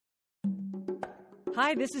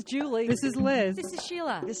Hi, this is Julie. This is Liz. This is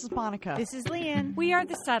Sheila. This is Monica. This is Lian. We are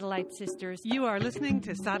the Satellite Sisters. You are listening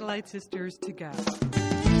to Satellite Sisters to Go.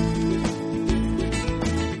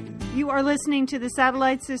 You are listening to the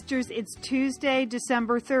Satellite Sisters. It's Tuesday,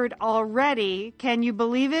 December 3rd already. Can you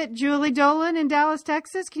believe it? Julie Dolan in Dallas,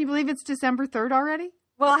 Texas. Can you believe it's December 3rd already?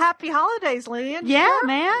 Well, happy holidays, Lian. Yeah, sure,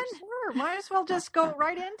 man. Sure. Might as well just go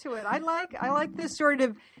right into it. I like this sort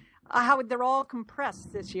of how they're all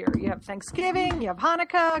compressed this year. You have Thanksgiving, you have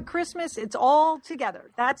Hanukkah, Christmas. It's all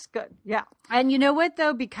together. That's good. Yeah. And you know what,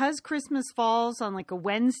 though? Because Christmas falls on like a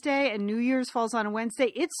Wednesday and New Year's falls on a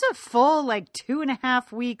Wednesday, it's a full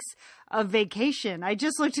 2.5 weeks of vacation. I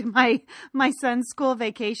just looked at my son's school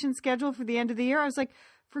vacation schedule for the end of the year. I was like,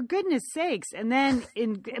 for goodness sakes. And then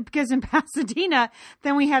because in Pasadena,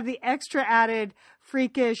 then we have the extra added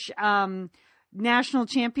freakish national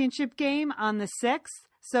championship game on the 6th.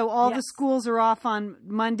 So all the schools are off on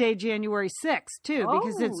Monday, January 6th, too,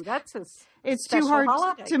 because it's too hard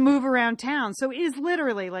to move around town. So it is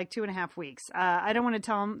literally 2.5 weeks. I don't want to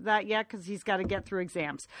tell him that yet because he's got to get through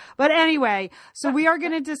exams. But anyway, so we are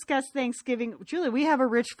going to discuss Thanksgiving. Julie, we have a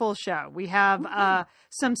rich, full show. We have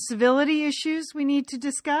some civility issues we need to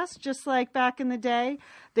discuss, just like back in the day.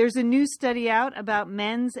 There's a new study out about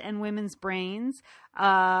men's and women's brains.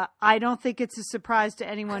 I don't think it's a surprise to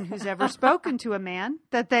anyone who's ever spoken to a man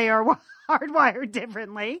that they are hardwired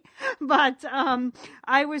differently. But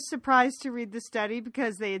I was surprised to read the study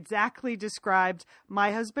because they exactly described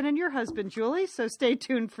my husband and your husband, Julie. So stay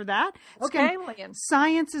tuned for that. Lian.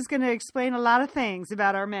 Science is going to explain a lot of things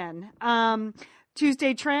about our men.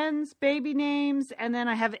 Tuesday trends, baby names, and then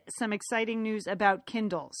I have some exciting news about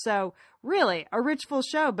Kindle. So really a rich, full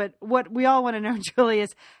show. But what we all want to know, Julie,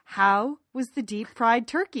 is how was the deep fried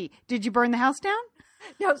turkey? Did you burn the house down?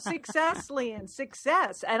 No, success, Lian,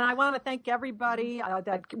 success. And I want to thank everybody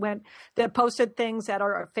that posted things at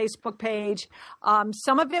our Facebook page.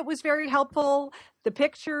 Some of it was very helpful. The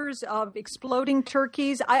pictures of exploding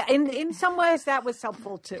turkeys, in some ways that was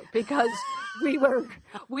helpful too, because we were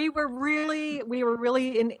really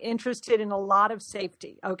interested in a lot of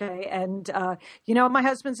safety. Okay. And, my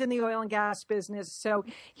husband's in the oil and gas business, so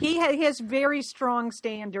he has very strong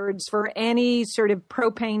standards for any sort of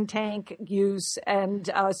propane tank use.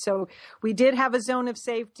 And so we did have a zone of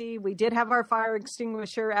safety. We did have our fire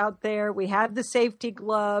extinguisher out there. We had the safety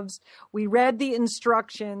gloves. We read the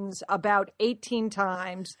instructions about 18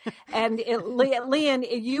 times. And Lian,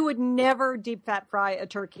 you would never deep fat fry a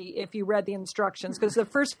turkey if you read the instructions, because the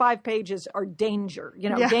first 5 pages are danger,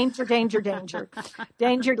 danger.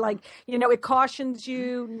 Danger, it cautions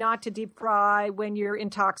you not to deep fry when you're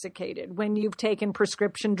intoxicated, when you've taken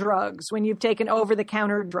prescription drugs, when you've taken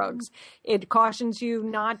over-the-counter drugs. It cautions you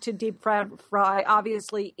not to deep fry,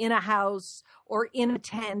 obviously, in a house or in a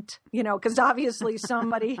tent, because obviously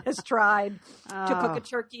somebody has tried to cook a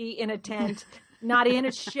turkey in a tent, not in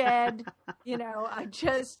a shed,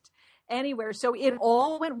 anywhere. So it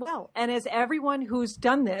all went well. And as everyone who's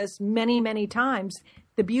done this many, many times,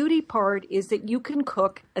 the beauty part is that you can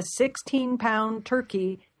cook a 16-pound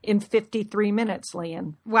turkey in 53 minutes,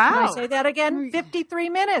 Lian. Wow. Can I say that again? 53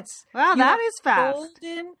 minutes. Wow, that is fast.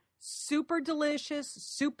 Golden, super delicious,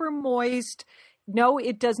 super moist. No,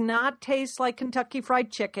 it does not taste like Kentucky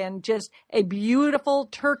Fried Chicken, just a beautiful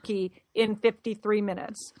turkey in 53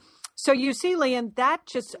 minutes. So you see, Lian, that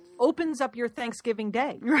just opens up your Thanksgiving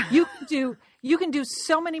day. You can do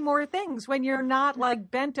so many more things when you're not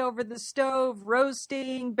bent over the stove,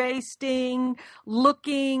 roasting, basting,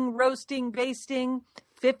 roasting, basting.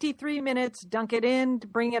 53 minutes, dunk it in,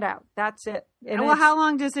 bring it out. That's it. And how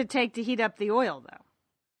long does it take to heat up the oil,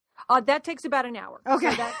 though? That takes about an hour. Okay.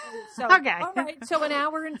 Okay. All right. So an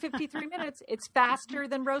hour and 53 minutes. It's faster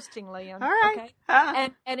than roasting, Liam. All right. Okay.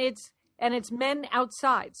 And it's men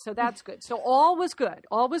outside. So that's good. So all was good.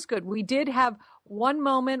 All was good. We did have one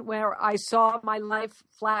moment where I saw my life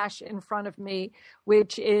flash in front of me,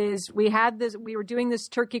 which is we were doing this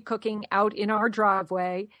turkey cooking out in our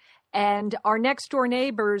driveway. And our next door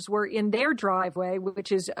neighbors were in their driveway,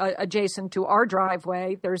 which is adjacent to our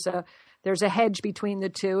driveway. There's a hedge between the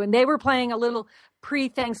two, and they were playing a little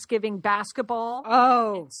pre-Thanksgiving basketball.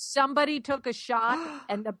 Oh. And somebody took a shot,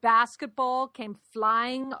 and the basketball came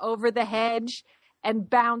flying over the hedge and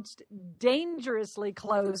bounced dangerously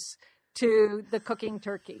close to the cooking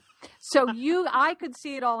turkey. So I could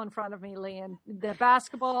see it all in front of me, Lian. The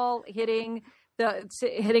basketball hitting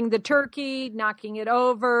the turkey, knocking it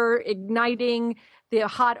over, igniting the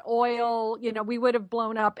hot oil. We would have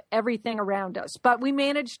blown up everything around us, but we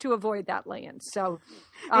managed to avoid that, Lian. So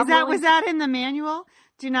was that in the manual?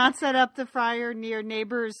 Do not set up the fryer near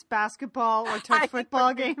neighbor's basketball or touch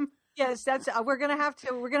football game. Yes, that's we're gonna have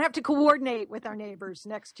to coordinate with our neighbors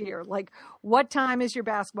next year. Like, what time is your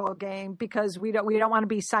basketball game? Because we don't want to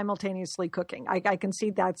be simultaneously cooking. I can see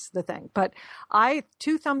that's the thing. But I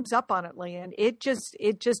 2 thumbs up on it, Lian. It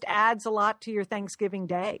just adds a lot to your Thanksgiving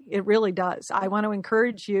day. It really does. I want to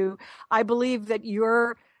encourage you. I believe that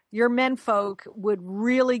your menfolk would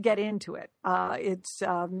really get into it.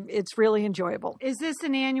 It's really enjoyable. Is this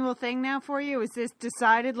an annual thing now for you? Is this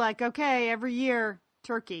decided like, okay, every year,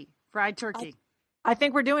 fried turkey? I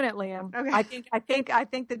think we're doing it, Liam. Okay. I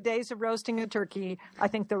think the days of roasting a turkey, I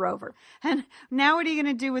think they're over. And now what are you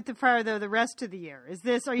going to do with the fryer, though, the rest of the year?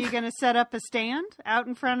 Are you going to set up a stand out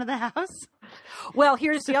in front of the house? Well,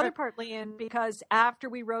 here's the other part, Lian, because after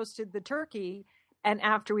we roasted the turkey, and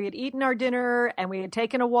after we had eaten our dinner and we had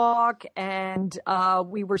taken a walk and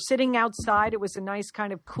we were sitting outside, it was a nice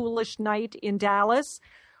kind of coolish night in Dallas.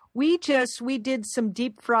 We did some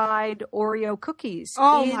deep fried Oreo cookies.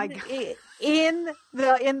 Oh my God. In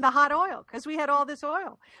the hot oil, because we had all this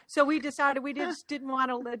oil. So we decided we just didn't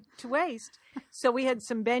want to waste. So we had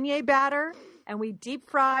some beignet batter and we deep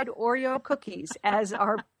fried Oreo cookies as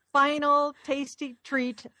our final tasty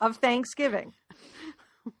treat of Thanksgiving.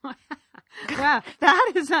 Wow,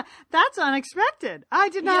 that's unexpected. I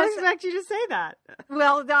did not expect you to say that.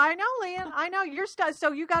 Well, I know, Lian. I know you're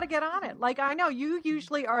so you got to get on it. Like, I know you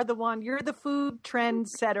usually are you're the food trend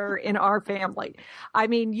setter in our family. I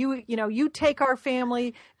mean, you take our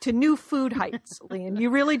family to new food heights, Lian. You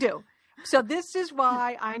really do. So this is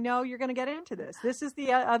why I know you're going to get into this. This is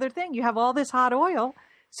the other thing. You have all this hot oil.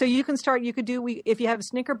 So you can start. You could do. If you have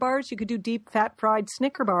Snicker bars, you could do deep fat fried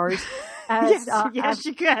Snicker bars. Yes,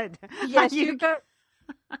 you could. Yes, you could.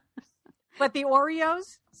 But the Oreos,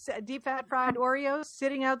 deep fat fried Oreos,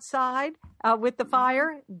 sitting outside with the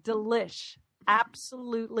fire, delish,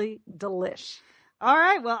 absolutely delish. All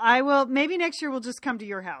right. Well, I will. Maybe next year we'll just come to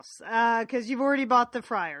your house because you've already bought the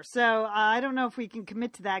fryer. So I don't know if we can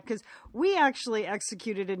commit to that because we actually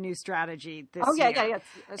executed a new strategy this year. Yeah.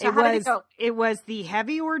 So how did it go? It was the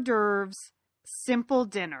heavy hors d'oeuvres, simple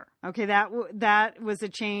dinner. Okay, that was a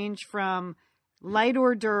change from light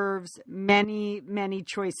hors d'oeuvres, many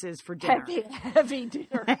choices for dinner. Heavy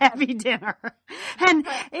dinner. Heavy dinner. And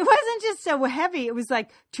it wasn't just so heavy. It was like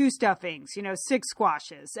 2 stuffings, 6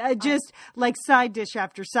 squashes, just like side dish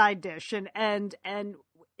after side dish. And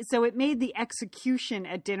so it made the execution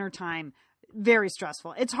at dinner time very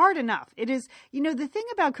stressful. It's hard enough. It is, the thing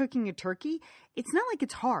about cooking a turkey, it's not like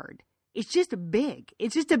it's hard. It's just big.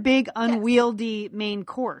 It's just a big unwieldy main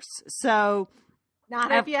course. So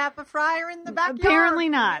not if you have a fryer in the backyard.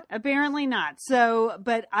 Apparently not. So,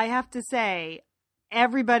 but I have to say,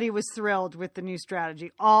 everybody was thrilled with the new strategy.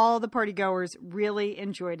 All the party goers really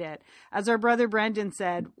enjoyed it. As our brother Brendan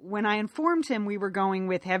said, when I informed him we were going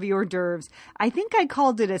with heavy hors d'oeuvres, I think I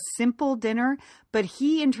called it a simple dinner, but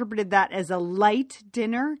he interpreted that as a light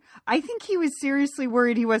dinner. I think he was seriously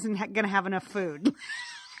worried he wasn't going to have enough food.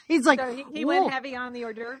 He's like, so he went heavy on the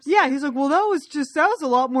hors d'oeuvres? Yeah, he's like, well, that was a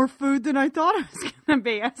lot more food than I thought it was going to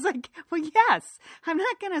be. I was like, well, yes, I'm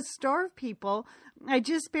not going to starve people. I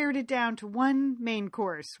just pared it down to 1 main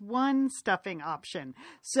course, 1 stuffing option.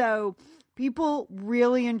 So people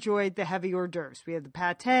really enjoyed the heavy hors d'oeuvres. We had the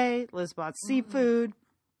pate, Liz bought seafood.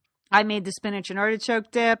 I made the spinach and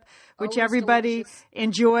artichoke dip, which everybody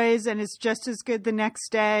enjoys and is just as good the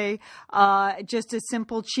next day. Just a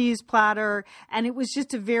simple cheese platter. And it was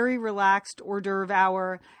just a very relaxed hors d'oeuvre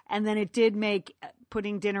hour. And then it did make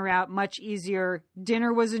putting dinner out much easier.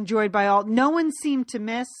 Dinner was enjoyed by all. No one seemed to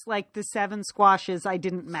miss like the 7 squashes I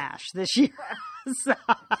didn't mash this year. So,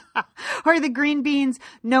 or the green beans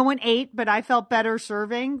no one ate, but I felt better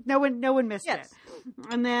serving. No one missed it.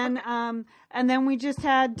 And then we just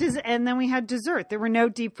had dessert. There were no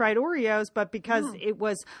deep fried Oreos, but because it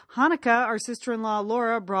was Hanukkah, our sister-in-law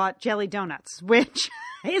Laura brought jelly donuts, which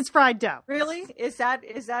is fried dough. Really? Is that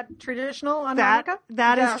traditional on Hanukkah?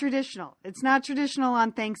 That is traditional. It's not traditional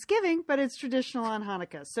on Thanksgiving, but it's traditional on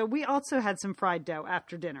Hanukkah. So we also had some fried dough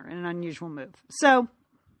after dinner in an unusual move. So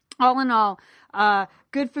all in all,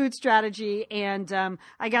 good food strategy, and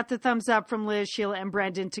I got the thumbs up from Liz, Sheila, and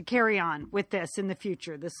Brendan to carry on with this in the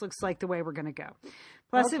future. This looks like the way we're going to go.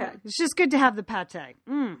 Plus, it's just good to have the pate.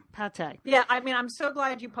 Pate. Yeah, I mean, I'm so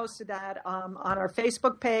glad you posted that on our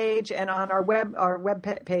Facebook page and on our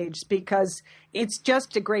web page because it's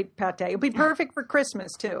just a great pate. It'll be perfect for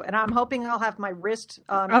Christmas too, and I'm hoping I'll have my wrist.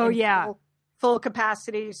 Full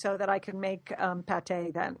capacity so that I can make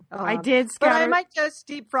pate then. I did scatter. But I might just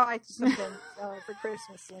deep fry something for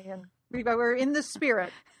Christmas, Lian. We're in the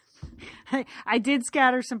spirit. I did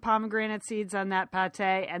scatter some pomegranate seeds on that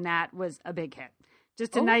pate, and that was a big hit.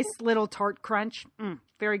 Just a nice little tart crunch.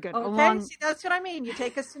 Very good. Okay, see, that's what I mean. You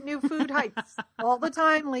take us to new food heights all the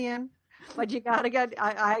time, Lian. But you got to get.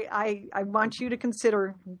 I want you to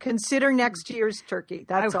consider next year's turkey.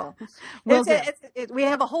 That's all. We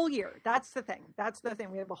have a whole year. That's the thing.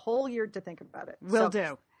 We have a whole year to think about it. Will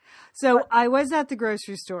do. So I was at the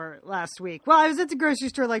grocery store last week. Well, I was at the grocery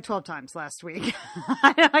store like 12 times last week.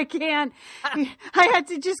 I can't. I had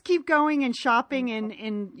to just keep going and shopping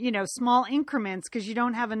in small increments because you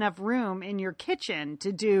don't have enough room in your kitchen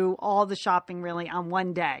to do all the shopping really on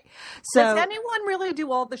one day. So does anyone really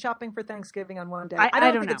do all the shopping for Thanksgiving on one day? I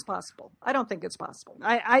don't think it's possible. I don't think it's possible.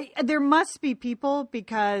 There must be people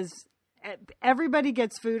because everybody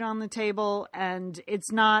gets food on the table and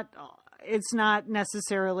it's not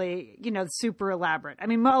necessarily, super elaborate. I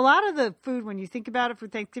mean, a lot of the food, when you think about it for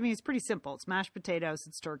Thanksgiving, is pretty simple. It's mashed potatoes,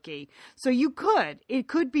 it's turkey. So it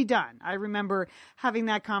could be done. I remember having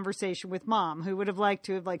that conversation with Mom, who would have liked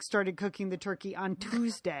to have started cooking the turkey on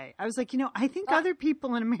Tuesday. I was like, I think other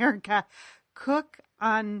people in America cook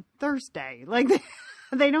on Thursday.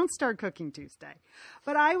 They don't start cooking Tuesday.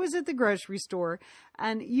 But I was at the grocery store,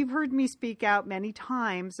 and you've heard me speak out many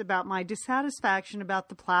times about my dissatisfaction about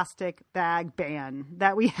the plastic bag ban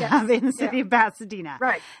that we have in the city of Pasadena.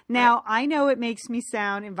 Right. Now, I know it makes me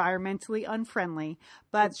sound environmentally unfriendly,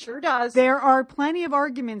 but it sure does. There are plenty of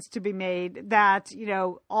arguments to be made that,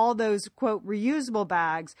 all those, quote, reusable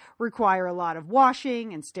bags require a lot of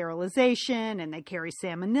washing and sterilization, and they carry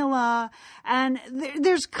salmonella. And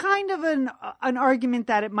there's kind of an argument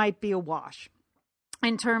that it might be a wash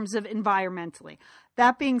in terms of environmentally.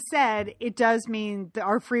 That being said, it does mean that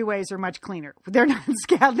our freeways are much cleaner. They're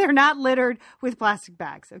not littered with plastic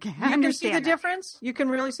bags. Okay, I understand. You can see the difference? You can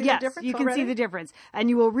really see the difference? Yes, you can see the difference. And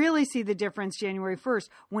you will really see the difference January 1st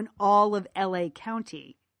when all of LA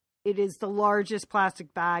County, it is the largest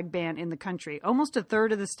plastic bag ban in the country. Almost a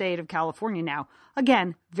third of the state of California now.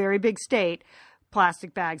 Again, very big state.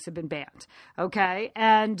 Plastic bags have been banned. Okay.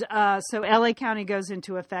 And so LA County goes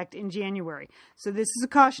into effect in January. So this is a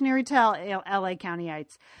cautionary tale, LA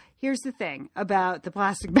Countyites. Here's the thing about the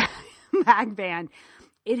plastic bag ban.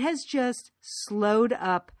 It has just slowed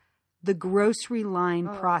up the grocery line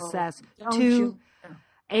process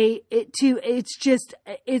it's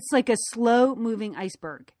like a slow moving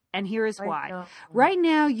iceberg. And here is why. Right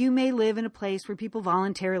now, you may live in a place where people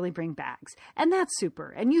voluntarily bring bags. And that's super.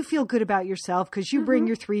 And you feel good about yourself because you bring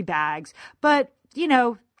your 3 bags. But,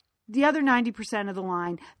 the other 90% of the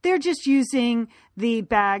line, they're just using the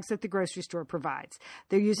bags that the grocery store provides.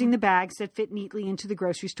 They're using the bags that fit neatly into the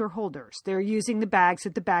grocery store holders. They're using the bags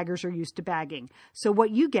that the baggers are used to bagging. So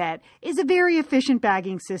what you get is a very efficient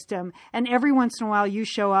bagging system. And every once in a while, you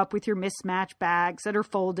show up with your mismatched bags that are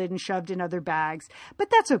folded and shoved in other bags. But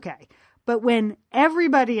that's okay. But when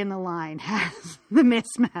everybody in the line has the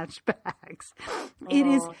mismatched bags,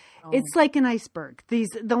 it's like an iceberg.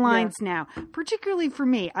 The lines now, particularly for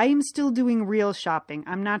me, I am still doing real shopping.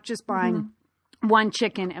 I'm not just buying one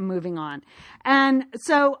chicken and moving on. And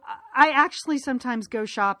so I actually sometimes go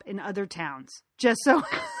shop in other towns just so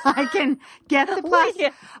I can get the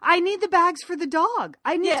plastic. I need the bags for the dog.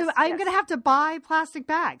 I'm going to have to buy plastic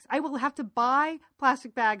bags. I will have to buy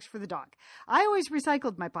plastic bags for the dog. I always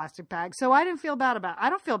recycled my plastic bags, so I don't feel bad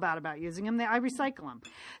about using them. I recycle them.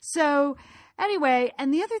 So anyway,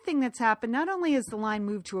 and the other thing that's happened, not only has the line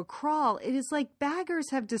moved to a crawl, it is like baggers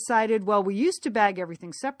have decided, well, we used to bag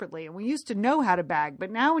everything separately and we used to know how to bag, but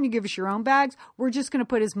now when you give us your own bags, we're just going to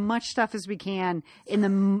put as much stuff as we can in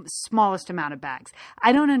the smallest amount of bags.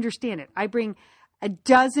 I don't understand it. I bring a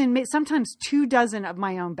dozen, sometimes 2 dozen of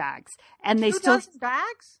my own bags, and they still 2 dozen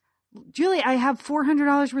bags. Julie, I have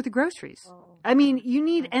 $400 worth of groceries. Oh. I mean,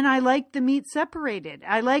 and I like the meat separated.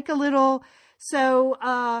 I like a little. So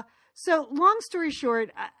long story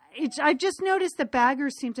short, I've just noticed that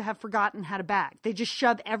baggers seem to have forgotten how to bag. They just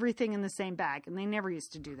shove everything in the same bag, and they never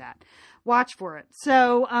used to do that. Watch for it.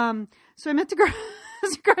 So I'm at the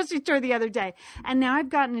grocery store the other day, and now I've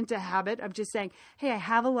gotten into a habit of just saying, hey, I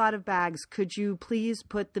have a lot of bags. Could you please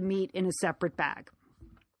put the meat in a separate bag?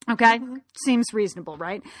 Okay. Seems reasonable,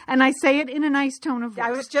 right? And I say it in a nice tone of voice. I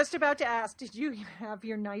was just about to ask, did you have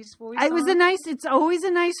your nice voice it's always a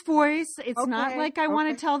nice voice. It's not like I want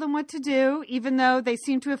to tell them what to do, even though they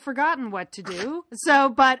seem to have forgotten what to do.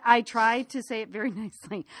 But I try to say it very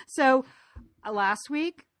nicely. So last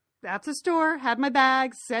week, at the store, had my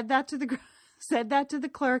bag, said that to the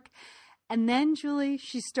clerk. And then, Julie,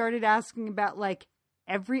 she started asking about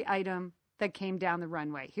every item that came down the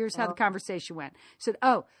runway. Here's how the conversation went. She said,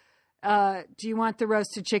 do you want the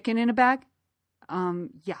roasted chicken in a bag?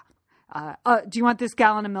 Yeah. Do you want this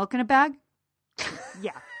gallon of milk in a bag?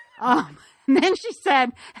 Yeah. And then she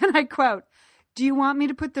said, and I quote, Do you want me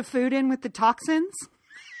to put the food in with the toxins?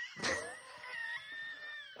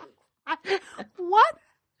 What?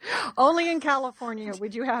 Only in California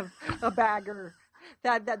would you have a bagger.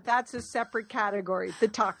 That's a separate category, the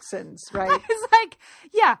toxins, right? It's like,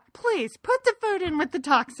 yeah, please put the food in with the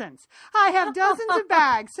toxins. I have dozens of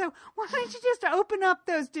bags, so why don't you just open up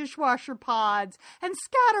those dishwasher pods and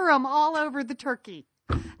scatter them all over the turkey?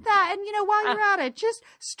 And while you're at it, just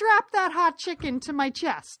strap that hot chicken to my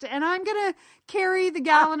chest, and I'm gonna carry the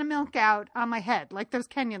gallon of milk out on my head like those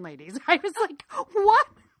Kenyan ladies. I was like, what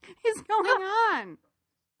is going on?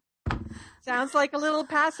 Sounds like a little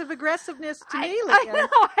passive aggressiveness to me, Lian. I know.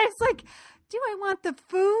 I was like, do I want the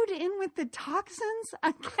food in with the toxins?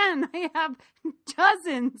 Again, I have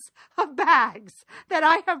dozens of bags that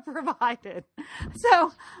I have provided.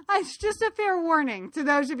 So it's just a fair warning to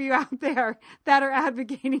those of you out there that are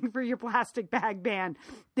advocating for your plastic bag ban.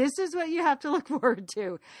 This is what you have to look forward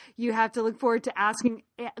to. You have to look forward to asking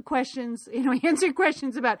questions, answering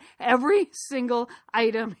questions about every single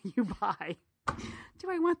item you buy. Do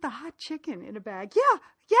I want the hot chicken in a bag? Yeah,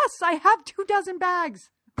 yes, I have 24 bags.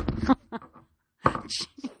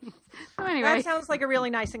 So anyway. That sounds like a really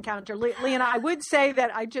nice encounter. Lian, I would say that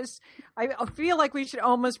I feel like we should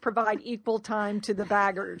almost provide equal time to the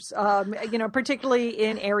baggers, particularly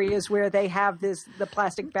in areas where they have the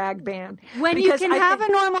plastic bag ban. When you can have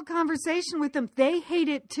a normal conversation with them, they hate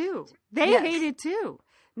it too. They hate it too.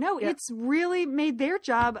 No, it's really made their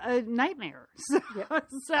job a nightmare.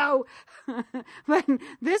 So but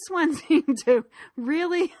this one seemed to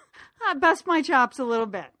really bust my chops a little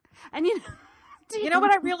bit. And you know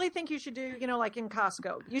what I really think you should do? Like in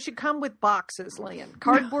Costco, you should come with boxes, Lian,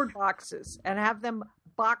 cardboard boxes, and have them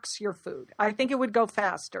box your food. I think it would go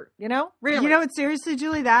faster. Really. Seriously,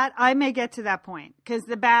 Julie, that I may get to that point because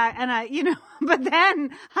the bag and but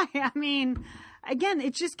then I mean. Again,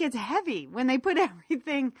 it just gets heavy when they put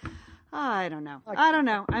everything. Oh, I don't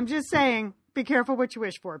know. I'm just saying, be careful what you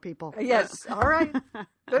wish for, people. Yes. All right.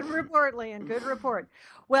 Good report, Lian. Good report.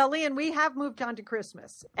 Well, Lian, we have moved on to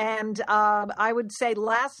Christmas. And I would say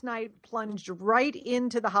last night plunged right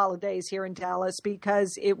into the holidays here in Dallas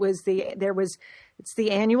because it's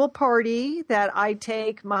the annual party that I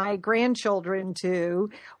take my grandchildren to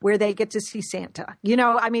where they get to see Santa.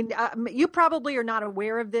 You probably are not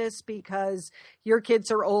aware of this because your kids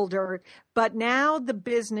are older, but now the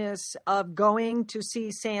business of going to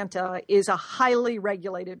see Santa is a highly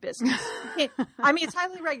regulated business. It's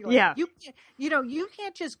highly regulated. Yeah. You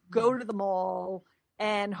can't just go to the mall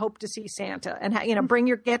and hope to see Santa and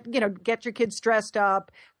get your kids dressed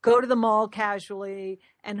up, go to the mall casually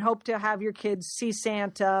and hope to have your kids see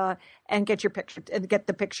Santa and get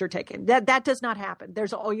the picture taken. That does not happen.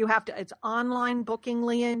 It's online booking,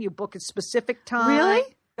 Lian. You book a specific time. Really?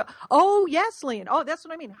 Oh, yes, Lian. Oh, that's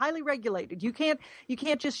what I mean. Highly regulated. You can't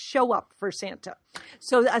just show up for Santa.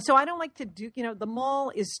 So I don't like to do, the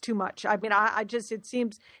mall is too much. I mean, it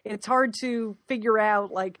seems it's hard to figure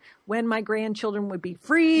out like when my grandchildren would be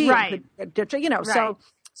free. Right. Right.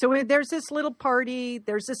 So there's this little party,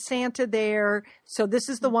 there's a Santa there. So this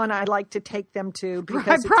is the one I like to take them to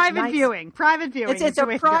because private viewing. It's a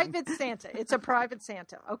private Santa. It's a private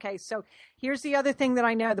Santa. Okay. So here's the other thing that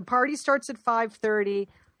I know. The party starts at 5:30.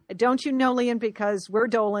 Don't you know, Lian, because we're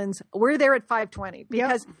Dolans, we're there at 5:20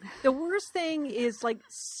 because the worst thing is like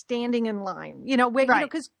standing in line,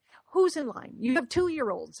 because who's in line? You have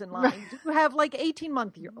 2-year-olds in line. Right. You have like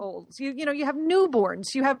 18-month-olds. You have newborns.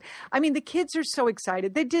 The kids are so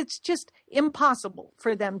excited. It's just impossible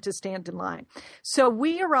for them to stand in line. So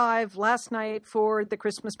we arrived last night for the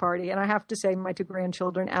Christmas party. And I have to say, my 2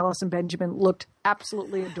 grandchildren, Alice and Benjamin, looked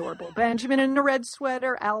absolutely adorable. Benjamin in a red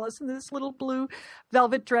sweater, Alice in this little blue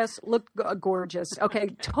velvet dress, looked gorgeous.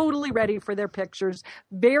 Okay, totally ready for their pictures.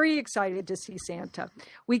 Very excited to see Santa.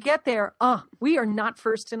 We get there. We are not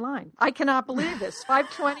first in line. I cannot believe this.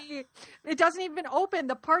 5:20. It doesn't even open.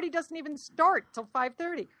 The party doesn't even start till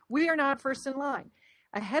 5:30. We are not first in line.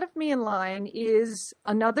 Ahead of me in line is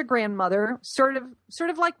another grandmother, sort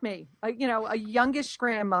of like me, a youngish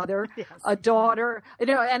grandmother, yes. A daughter,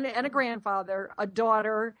 and a grandfather, a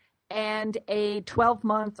daughter, and a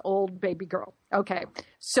 12-month-old baby girl. Okay.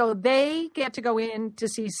 So they get to go in to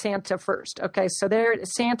see Santa first. Okay. So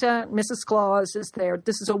Santa, Mrs. Claus is there.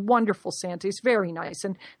 This is a wonderful Santa. He's very nice.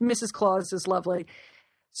 And Mrs. Claus is lovely.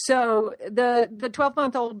 So the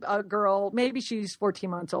 12-month-old girl, maybe she's 14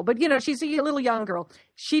 months old, but she's a little young girl.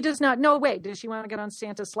 She does not know. Wait, does she want to get on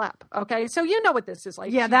Santa's lap? Okay. So you know what this is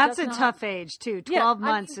like. Yeah. That's a tough age too. 12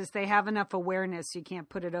 months is they have enough awareness. You can't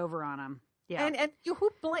put it over on them. Yeah. And you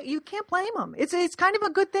can't blame them. It's kind of a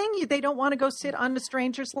good thing they don't want to go sit on a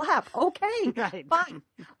stranger's lap. Okay, Right. fine.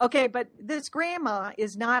 Okay, but this grandma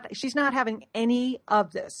she's not having any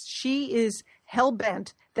of this. She is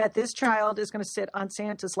hell-bent that this child is going to sit on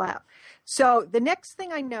Santa's lap. So the next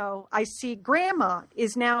thing I know, I see grandma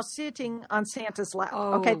is now sitting on Santa's lap.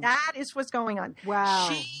 Oh. Okay, that is what's going on. Wow.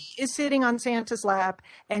 She is sitting on Santa's lap,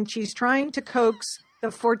 and she's trying to coax the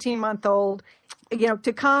 14-month-old,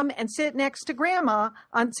 to come and sit next to grandma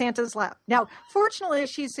on Santa's lap. Now, fortunately,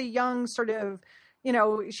 she's a young sort of,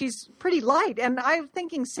 she's pretty light. And I'm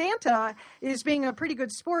thinking Santa is being a pretty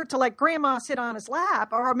good sport to let grandma sit on his lap,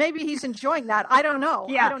 or maybe he's enjoying that. I don't know.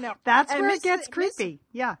 Yeah, I don't know. That's where it gets creepy.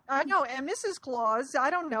 Yeah. I know. And Mrs. Claus,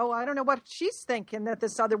 I don't know what she's thinking that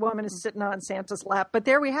this other woman is sitting on Santa's lap, but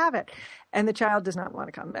there we have it. And the child does not want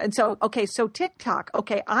to come. And so, okay, so TikTok,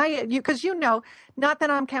 okay, because not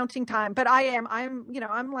that I'm counting time, but I'm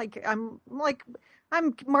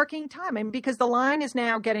marking time, and because the line is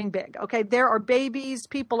now getting big. Okay, there are babies,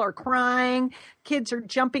 people are crying, kids are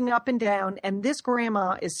jumping up and down, and this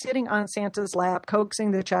grandma is sitting on Santa's lap,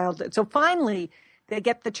 coaxing the child. So finally, they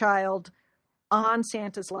get the child on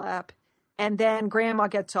Santa's lap, and then grandma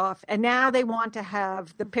gets off, and now they want to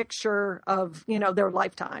have the picture of their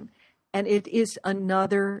lifetime. And it is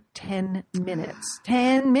another 10 minutes.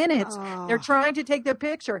 10 minutes. Oh. They're trying to take the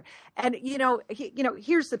picture. And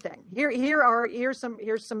here's the thing.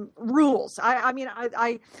 Here's some rules.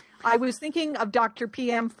 I was thinking of Dr.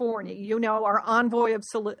 P.M. Forney, our envoy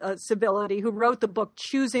of civility, who wrote the book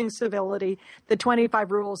Choosing Civility: The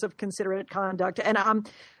 25 Rules of Considerate Conduct. And I'm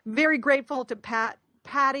very grateful to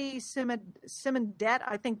Patty Simonet.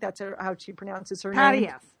 I think that's how she pronounces her name. Patty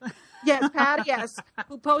S. Yes, Patty S.,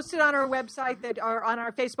 who posted on our website or on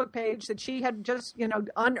our Facebook page that she had just,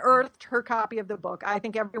 unearthed her copy of the book. I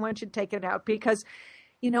think everyone should take it out because,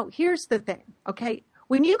 here's the thing, okay?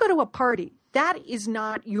 When you go to a party, that is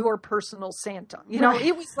not your personal Santa. Right.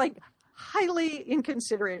 It was like highly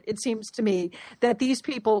inconsiderate, it seems to me, that these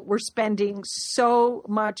people were spending so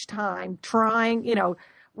much time trying,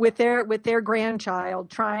 with their grandchild,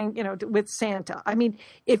 trying, with Santa. I mean,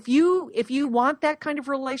 if you want that kind of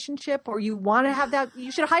relationship, or you want to have that,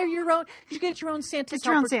 you should hire your own. You should get your own Santa. Get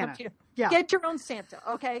your own Santa. Yeah. Get your own Santa.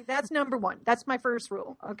 Okay, that's number one. That's my first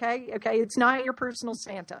rule. Okay, it's not your personal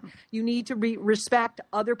Santa. You need to respect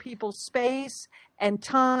other people's space and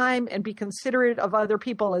time, and be considerate of other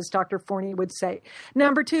people, as Dr. Forney would say.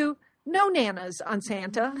 Number two, no nanas on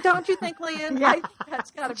Santa. Don't you think, Lian? Yeah. I think that's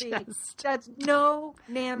got to be. That's no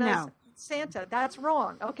nanas on Santa. That's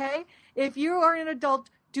wrong, okay? If you are an adult,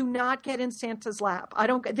 do not get in Santa's lap. I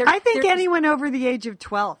think anyone over the age of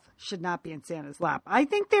 12 should not be in Santa's lap. I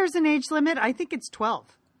think there's an age limit. I think it's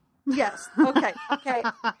 12. Yes. Okay.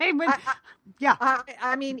 Yeah.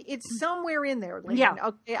 I mean, it's somewhere in there, Lian. Yeah.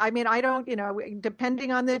 Okay. I mean, I don't,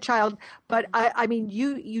 depending on the child, but I mean,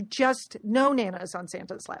 you just, no nanas on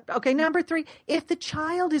Santa's lap. Okay. Number three, if the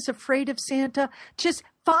child is afraid of Santa, just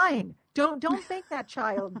fine. Don't make that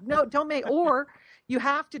child. No, don't make, or you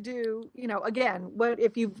have to do, again,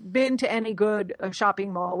 if you've been to any good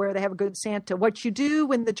shopping mall where they have a good Santa, what you do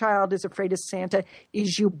when the child is afraid of Santa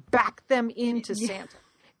is you back them into Santa.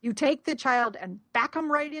 You take the child and back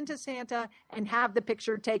them right into Santa and have the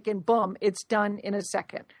picture taken. Boom, it's done in a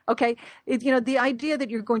second. Okay, the idea that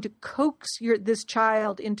you're going to coax this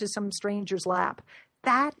child into some stranger's lap,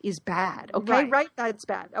 that is bad. Okay, right? That's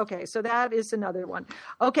bad. Okay, so that is another one.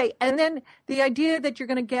 Okay, and then the idea that you're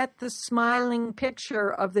going to get the smiling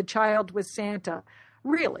picture of the child with Santa,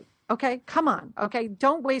 really? Okay, come on. Okay,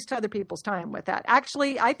 don't waste other people's time with that.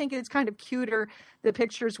 Actually, I think it's kind of cuter, the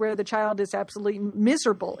pictures where the child is absolutely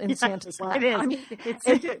miserable in Santa's lap. It is. I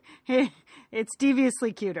mean, it's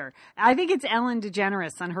deviously cuter. I think it's Ellen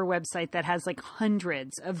DeGeneres on her website that has like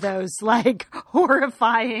hundreds of those like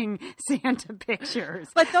horrifying Santa pictures.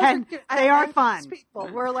 But those they are fun. People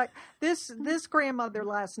were like this grandmother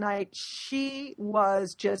last night. She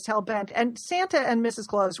was just hell bent, and Santa and Mrs.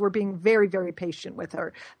 Claus were being very, very patient with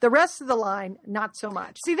her. The rest of the line, not so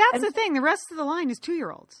much. See, that's the thing. The rest of the line is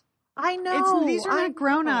 2-year-olds. I know. These are not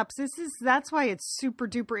grown-ups. That's why it's super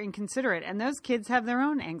duper inconsiderate. And those kids have their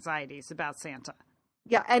own anxieties about Santa.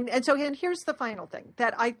 Yeah. And here's the final thing,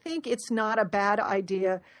 that I think it's not a bad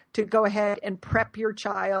idea to go ahead and prep your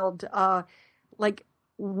child.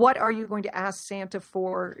 What are you going to ask Santa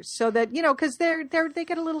for? So that, because they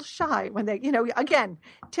get a little shy when they, again,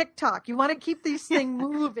 TikTok, you want to keep these things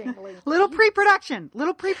moving. Little pre-production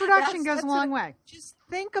goes a long way. Just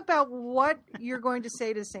think about what you're going to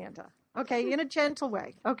say to Santa. Okay. In a gentle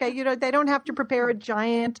way. Okay. They don't have to prepare a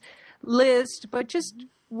giant list, but just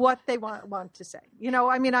what they want to say.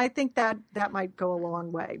 I mean, I think that might go a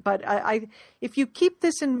long way. But if you keep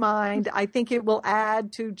this in mind, I think it will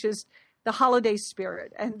add to just the holiday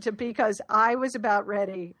spirit. And because I was about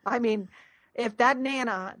ready. I mean, if that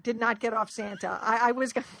Nana did not get off Santa, I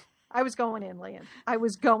was going in, Lian. I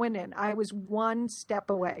was going in. I was one step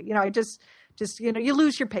away. I just you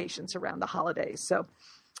lose your patience around the holidays. So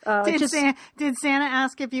did Santa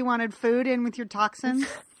ask if you wanted food in with your toxins?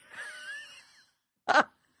 How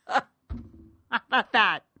about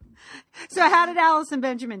that? So how did Alice and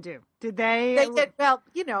Benjamin do? Did they? They did well.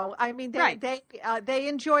 I mean, Right. they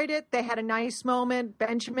enjoyed it. They had a nice moment.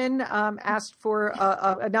 Benjamin asked for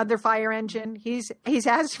another fire engine. He's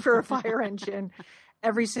asked for a fire engine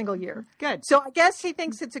every single year. Good. So I guess he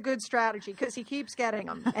thinks it's a good strategy because he keeps getting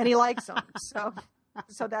them and he likes them. So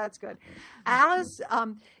that's good. Alice,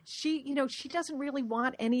 she doesn't really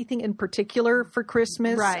want anything in particular for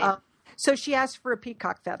Christmas. Right. So she asked for a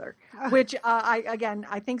peacock feather, which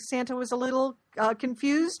I think Santa was a little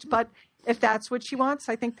confused, but if that's what she wants,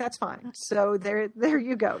 I think that's fine. So there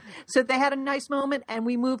you go. So they had a nice moment and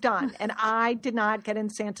we moved on, and I did not get in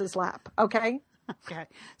Santa's lap. Okay. Okay.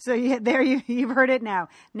 So you've heard it now.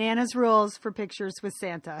 Nana's rules for pictures with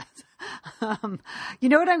Santa. You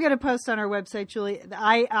know what I'm going to post on our website, Julie?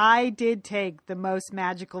 I did take the most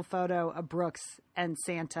magical photo of Brooks and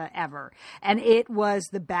Santa ever. And it was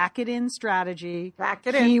the back it in strategy. Back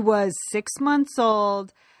it in. He was 6 months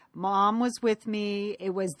old. Mom was with me.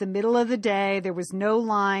 It was the middle of the day. There was no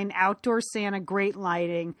line. Outdoor Santa, great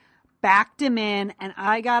lighting. Backed him in, and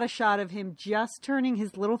I got a shot of him just turning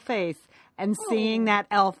his little face and seeing that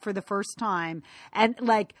elf for the first time. And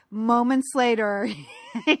like moments later,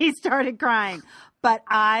 he started crying. But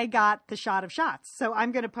I got the shot of shots. So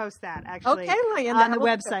I'm going to post that actually on the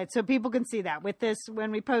website so people can see that. With this,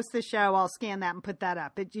 when we post this show, I'll scan that and put that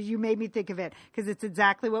up. You made me think of it because it's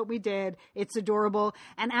exactly what we did. It's adorable.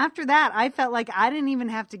 And after that, I felt like I didn't even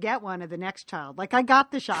have to get one of the next child. Like I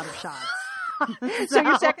got the shot of shots. So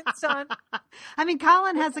your second son? I mean,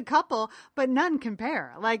 Colin has a couple, but none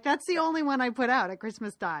compare. Like that's the only one I put out at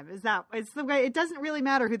Christmas time. It's the way, it doesn't really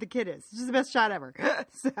matter who the kid is. It's just the best shot ever.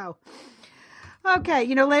 So, okay.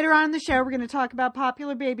 Later on in the show, we're going to talk about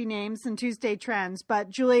popular baby names and Tuesday trends.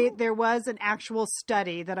 But Julie, there was an actual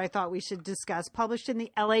study that I thought we should discuss published in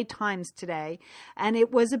the LA Times today. And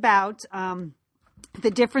it was about,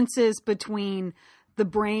 the differences between the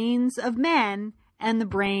brains of men and the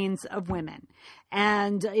brains of women.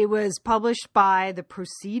 And it was published by the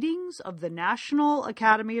Proceedings of the National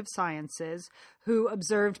Academy of Sciences, who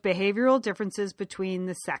observed behavioral differences between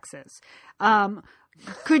the sexes.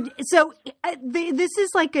 This is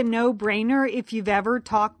like a no-brainer if you've ever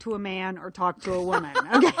talked to a man or talked to a woman.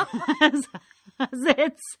 Okay. I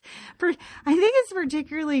think it's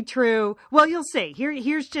particularly true. Well, you'll see.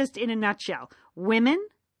 Here's just in a nutshell. Women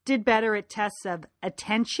did better at tests of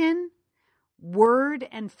attention, word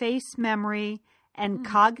and face memory, and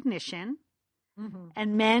cognition. Mm-hmm.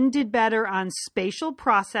 And men did better on spatial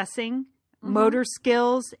processing, motor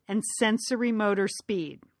skills, and sensory motor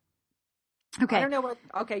speed. Okay. I don't know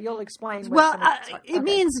you'll explain. It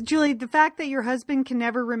means, Julie, the fact that your husband can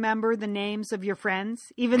never remember the names of your friends,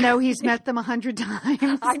 even though he's met them 100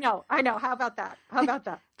 times. I know. How about that?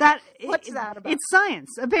 What's that about? It's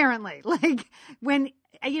science, apparently. Like when,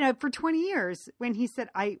 for 20 years, when he said,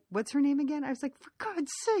 what's her name again? I was like, for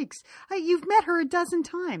God's sakes, you've met her a dozen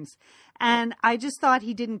times. And I just thought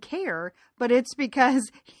he didn't care, but it's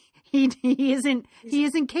because he isn't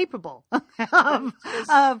capable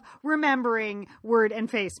of remembering word and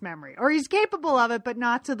face memory, or he's capable of it, but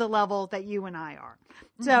not to the level that you and I are.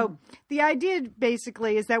 So the idea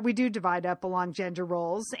basically is that we do divide up along gender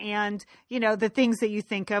roles, and the things that you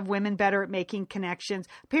think of, women better at making connections.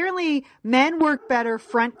 Apparently men work better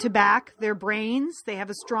front to back, their brains, they have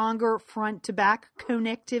a stronger front to back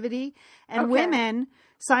connectivity, and women,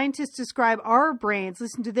 scientists describe our brains,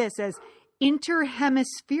 listen to this, as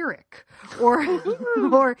interhemispheric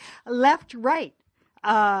or left-right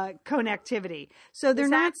connectivity. So they're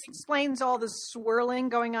not. Explains all the swirling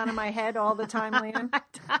going on in my head all the time, Lian.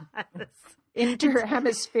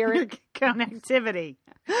 Interhemispheric connectivity.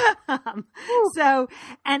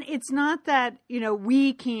 And it's not that,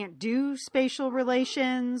 we can't do spatial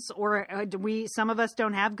relations, or some of us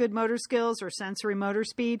don't have good motor skills or sensory motor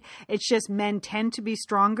speed. It's just men tend to be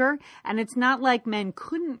stronger. And it's not like men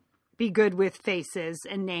couldn't be good with faces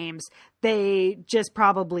and names. They just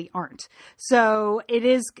probably aren't. So it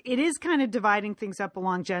is kind of dividing things up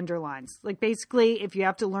along gender lines. Like basically, if you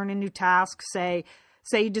have to learn a new task, say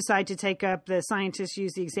say you decide to take up, the scientists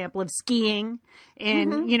use the example of skiing in,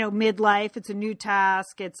 midlife. It's a new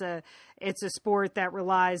task. It's a sport that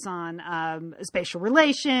relies on spatial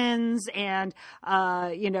relations and,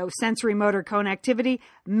 sensory motor connectivity.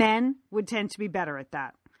 Men would tend to be better at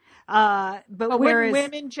that. But whereas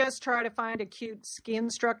women just try to find a cute ski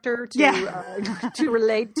instructor to to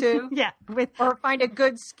relate to, or find a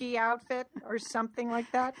good ski outfit or something like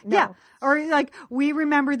that. No. Or like we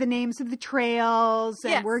remember the names of the trails,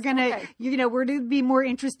 and we're gonna, we're to be more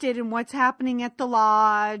interested in what's happening at the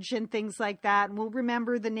lodge and things like that, and we'll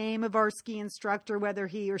remember the name of our ski instructor, whether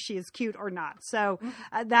he or she is cute or not. So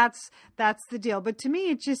that's the deal. But to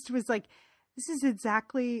me, it just was like, this is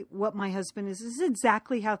exactly what my husband is. This is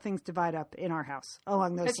exactly how things divide up in our house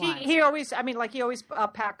along those lines. He always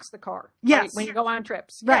packs the car. Yes. Right, when you go on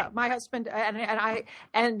trips. Right. Yeah, my husband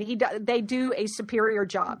they do a superior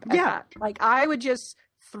job at that. Like I would just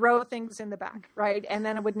throw things in the back, right? And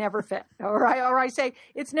then it would never fit. Or I say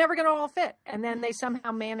it's never going to all fit. And then they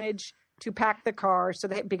somehow manage to pack the car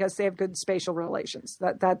because they have good spatial relations.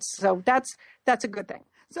 That's a good thing.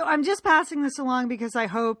 So I'm just passing this along because I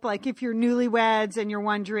hope, like, if you're newlyweds and you're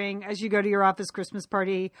wondering as you go to your office Christmas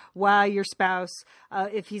party why your spouse,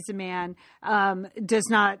 if he's a man, does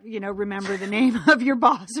not, remember the name of your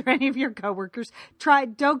boss or any of your coworkers,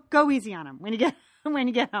 don't go easy on him when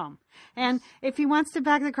you get home. And if he wants to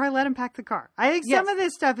pack the car, let him pack the car. I think some of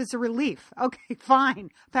this stuff is a relief. Okay,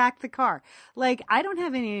 fine. Pack the car. Like, I don't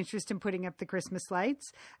have any interest in putting up the Christmas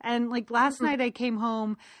lights. And like last night I came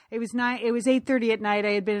home, it was 8:30 at night.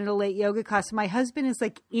 I had been in a late yoga class. My husband is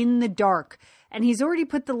like in the dark and he's already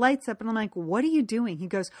put the lights up. And I'm like, what are you doing? He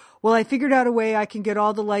goes, well, I figured out a way I can get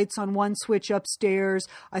all the lights on one switch upstairs.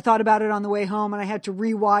 I thought about it on the way home and I had to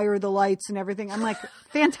rewire the lights and everything. I'm like,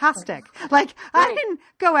 fantastic. Like, I didn't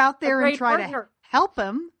go out there and try to help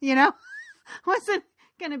him, wasn't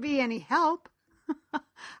going to be any help.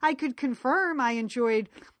 I could confirm I enjoyed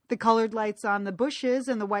the colored lights on the bushes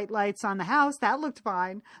and the white lights on the house. That looked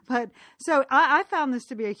fine. But so I found this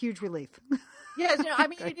to be a huge relief. Yes,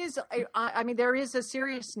 it is. There is a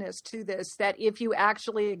seriousness to this that if you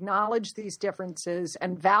actually acknowledge these differences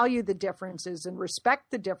and value the differences and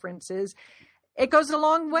respect the differences, it goes a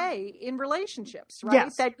long way in relationships, right?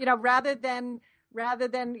 Yes. That, rather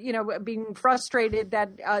than being frustrated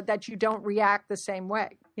that you don't react the same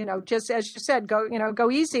way, just as you said,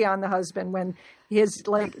 go easy on the husband when he has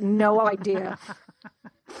like no idea.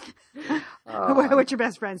 What your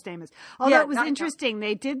best friend's name is. Although it was interesting.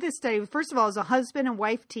 They did this study. First of all, it was a husband and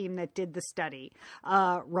wife team that did the study,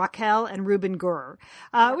 Raquel and Ruben Gur,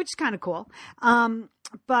 which is kind of cool.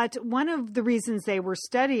 But one of the reasons they were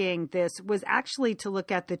studying this was actually to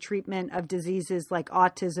look at the treatment of diseases like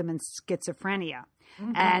autism and schizophrenia.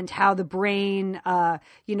 Mm-hmm. And how the brain,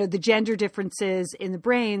 the gender differences in the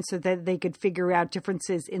brain so that they could figure out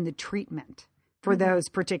differences in the treatment for those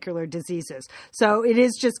particular diseases. So it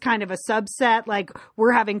is just kind of a subset, like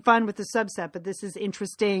we're having fun with the subset, but this is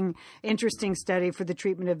interesting study for the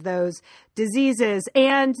treatment of those diseases.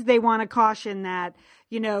 And they want to caution that,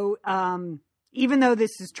 even though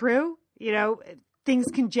this is true, things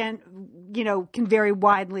can vary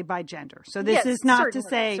widely by gender. So this is not to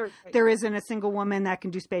say there isn't a single woman that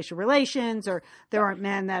can do spatial relations, or there aren't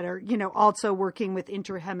men that are, also working with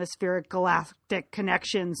interhemispheric galactic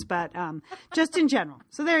connections, but just in general.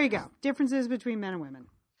 So there you go. Differences between men and women.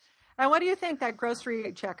 And what do you think that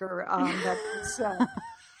grocery checker,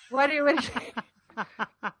 what do you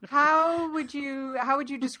how would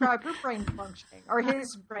you describe her brain functioning or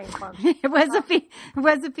his brain functioning? It was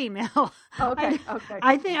a female. Okay.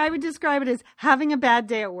 I think I would describe it as having a bad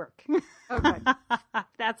day at work. Okay.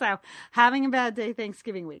 That's how having a bad day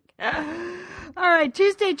Thanksgiving week. All right,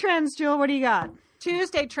 Tuesday trends, Jewel. What do you got?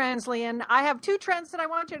 Tuesday trends, Lian. I have two trends that I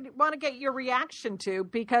want to get your reaction to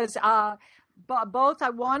because both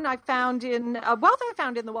I found in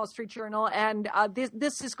the Wall Street Journal, and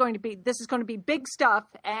this is going to be big stuff.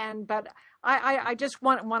 But I just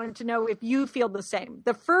wanted to know if you feel the same.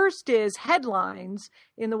 The first is headlines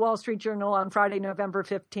in the Wall Street Journal on Friday, November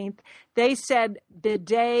 15th. They said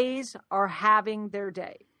bidets are having their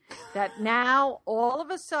day. That now all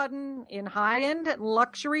of a sudden in high-end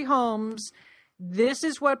luxury homes, this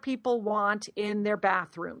is what people want in their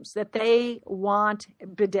bathrooms, that they want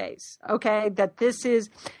bidets, okay? That this is,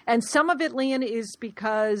 and some of it, Lian, is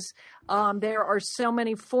because there are so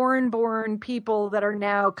many foreign-born people that are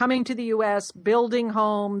now coming to the U.S., building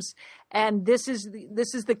homes, and this is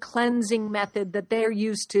the cleansing method that they're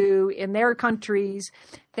used to in their countries.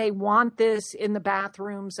 They want this in the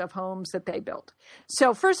bathrooms of homes that they build.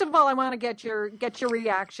 So first of all, I want to get your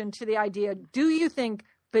reaction to the idea. Do you think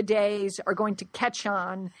bidets are going to catch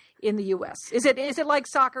on in the U.S.? Is it like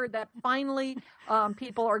soccer that finally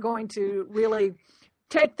people are going to really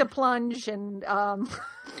take the plunge and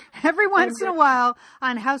every once in a while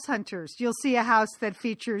on House Hunters, you'll see a house that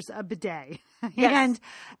features a bidet. Yes. And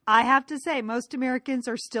I have to say, most Americans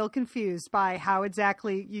are still confused by how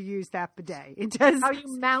exactly you use that bidet. It does. How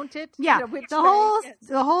you mount it? Yeah. Yes.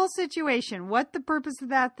 The whole situation, what the purpose of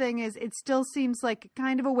that thing is, it still seems like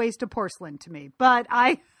kind of a waste of porcelain to me. But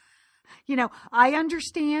I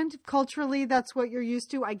understand culturally that's what you're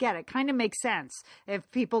used to. I get it. Kind of makes sense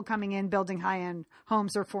if people coming in building high-end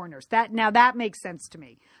homes are foreigners. That makes sense to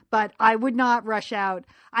me. But I would not rush out.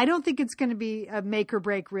 I don't think it's going to be a make or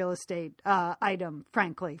break real estate item,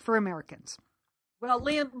 frankly, for Americans. Well,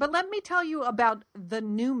 Lian, but let me tell you about the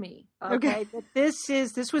new me. Okay. This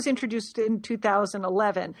was introduced in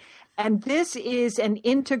 2011, and this is an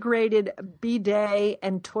integrated bidet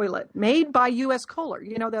and toilet made by U.S. Kohler,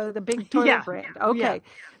 the big toilet brand. Okay. Yeah.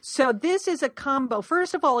 So this is a combo.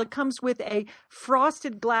 First of all, it comes with a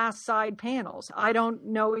frosted glass side panels. I don't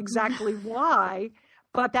know exactly why,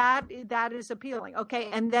 but that is appealing. Okay.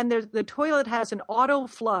 And then the toilet has an auto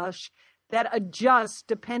flush that adjusts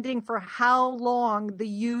depending for how long the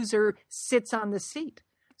user sits on the seat.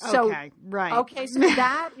 So, okay, right. Okay, so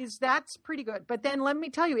that's pretty good. But then let me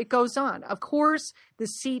tell you, it goes on. Of course, the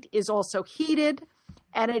seat is also heated,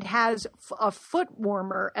 and it has a foot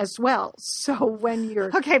warmer as well. So when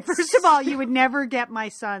you're okay, first of all, you would never get my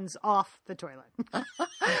sons off the toilet.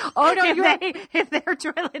 Oh no, if their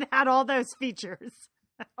toilet had all those features.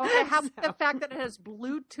 Okay, how about the fact that it has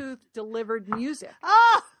Bluetooth delivered music?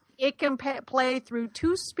 Oh. It can play through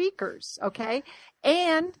 2 speakers, okay?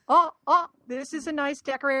 And, this is a nice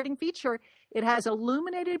decorating feature. It has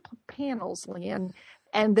illuminated panels, Lian,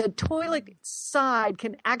 and the toilet side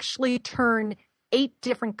can actually turn 8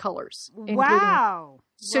 different colors. Wow.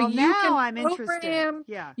 So well, now I'm interested.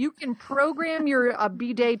 Yeah. You can program your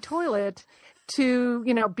bidet toilet to,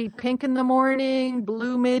 be pink in the morning,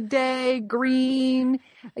 blue midday, green,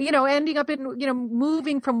 ending up in,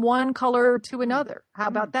 moving from one color to another. How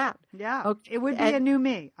about that? Yeah. Okay. It would be a new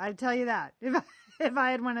me. I'd tell you that if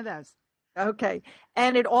I had one of those. Okay.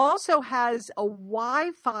 And it also has a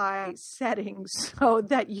Wi-Fi setting so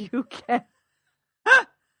that you can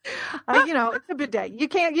it's a bidet. You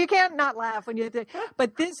can't not laugh when you.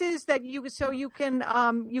 But this is that you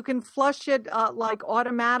can flush it like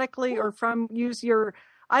automatically or use your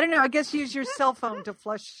use your cell phone to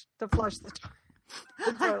flush the toilet.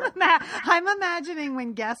 I'm imagining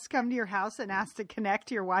when guests come to your house and ask to connect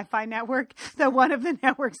to your Wi-Fi network, that one of the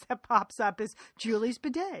networks that pops up is Julie's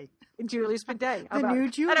bidet. Julie's bidet. The new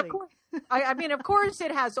Julie. And of course,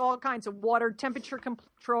 it has all kinds of water temperature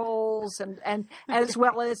controls and as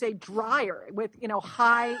well as a dryer with,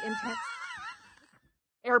 high intense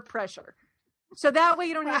air pressure. So that way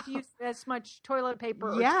you don't have to use as much toilet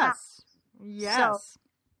paper. Yes. Yes.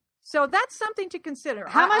 So that's something to consider.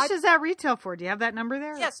 How much does that retail for? Do you have that number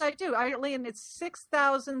there? Yes, I do. Lian, it's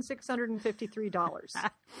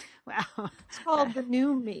 $6,653. Wow. It's called the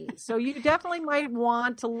new me. So you definitely might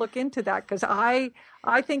want to look into that because I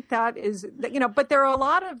think that is, but there are a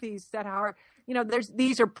lot of these that are,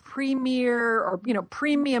 these are premier or,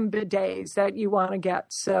 premium bidets that you want to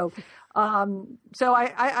get. So,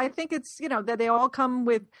 I think it's, that they all come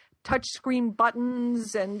with touchscreen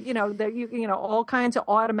buttons and all kinds of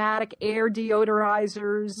automatic air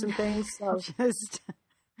deodorizers and things. So just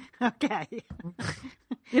okay.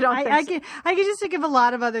 You don't. I can just think of a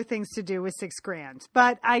lot of other things to do with $6,000,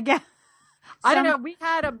 but I guess I don't know. We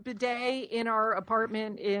had a bidet in our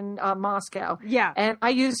apartment in Moscow. Yeah, and I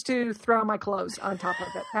used to throw my clothes on top of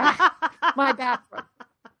it. My bathroom.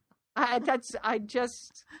 I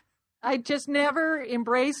just never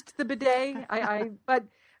embraced the bidet.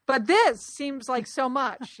 But this seems like so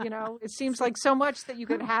much, it seems like so much that you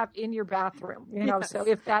could have in your bathroom, yes. So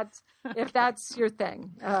if that's your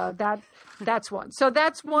thing, that's one. So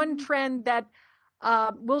that's one trend that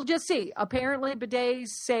we'll just see. Apparently bidet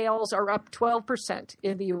sales are up 12%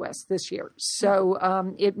 in the U.S. this year. So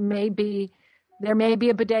there may be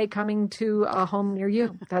a bidet coming to a home near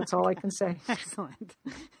you. That's all I can say. Excellent.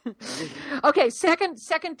 Okay, second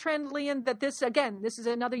trend, Lian, that this is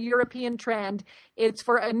another European trend. It's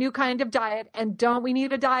for a new kind of diet. And don't we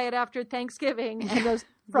need a diet after Thanksgiving and those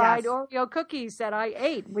fried Oreo cookies that I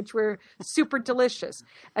ate, which were super delicious.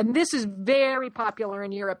 And this is very popular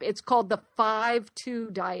in Europe. It's called the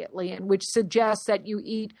 5-2 diet, Lian, which suggests that you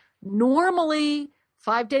eat normally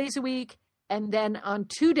 5 days a week, and then on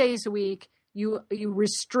 2 days a week, you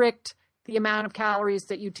restrict the amount of calories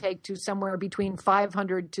that you take to somewhere between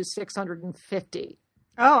 500 to 650.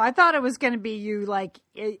 Oh, I thought it was going to be you like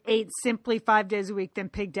ate simply 5 days a week, then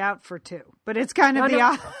pigged out for 2. But it's kind of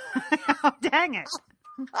oh, dang it.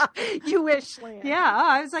 You wish, Lian. Yeah,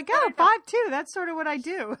 I was like, 5-2. That's sort of what I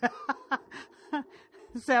do.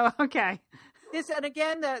 So, okay. And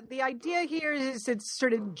again, the idea here is it's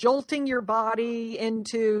sort of jolting your body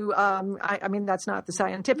into, I mean, that's not the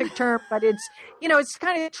scientific term, but it's, it's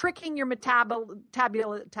kind of tricking your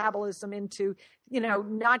metabolism into,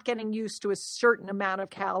 not getting used to a certain amount of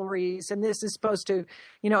calories. And this is supposed to,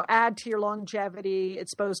 add to your longevity.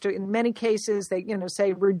 It's supposed to, in many cases, they,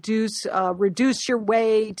 say reduce your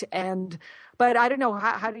weight. But I don't know.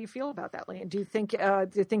 How do you feel about that, Lian? Do you think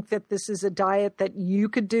that this is a diet that you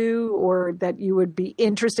could do or that you would be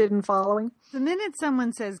interested in following? The minute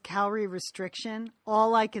someone says calorie restriction,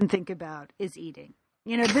 all I can think about is eating.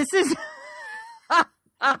 This is,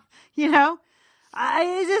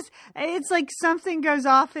 it's like something goes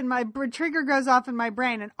off in my trigger goes off in my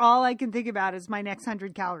brain, and all I can think about is my next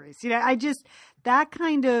 100 calories. That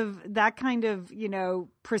kind of,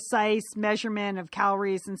 precise measurement of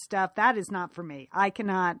calories and stuff, that is not for me. I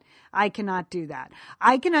cannot do that.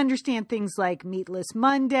 I can understand things like meatless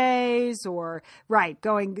Mondays or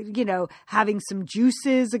going, having some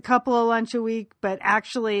juices a couple of lunch a week, but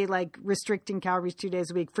actually like restricting calories 2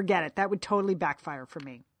 days a week, forget it. That would totally backfire for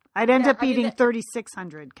me. I'd end up eating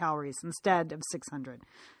 3,600 calories instead of 600.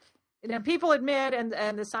 People admit, and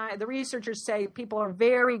the researchers say, people are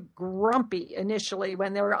very grumpy initially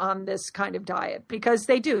when they're on this kind of diet because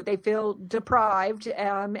they feel deprived,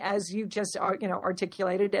 as you just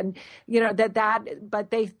articulated, and but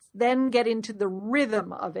they then get into the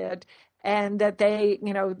rhythm of it, and that they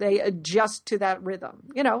adjust to that rhythm.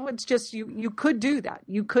 It's just you could do that,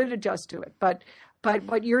 you could adjust to it, but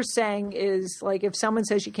what you're saying is like if someone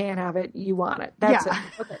says you can't have it, you want it. That's it.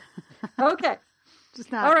 Okay.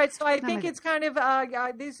 All right, so I think it's kind of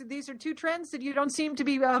these are two trends that you don't seem to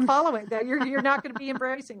be following. That you're not going to be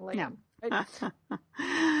embracing, Lian. No. Right?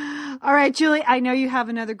 All right, Julie, I know you have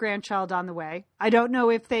another grandchild on the way. I don't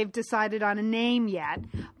know if they've decided on a name yet,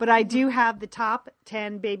 but I do have the top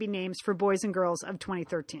 10 baby names for boys and girls of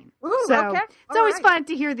 2013. Ooh, so okay. It's always fun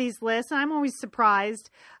to hear these lists, and I'm always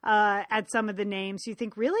surprised at some of the names. You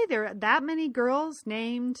think, really, there are that many girls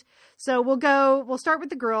named? So we'll start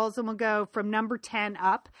with the girls, and we'll go from number 10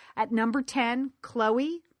 up. At number 10,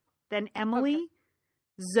 Chloe, then Emily,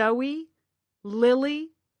 Zoe, Lily,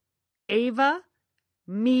 Ava,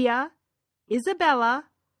 Mia, Isabella,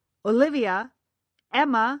 Olivia,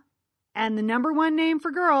 Emma, and the number 1 name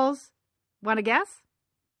for girls. Want to guess?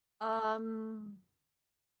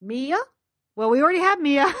 Mia? Well, we already have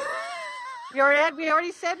Mia. We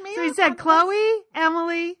already said Mia? So we said Chloe,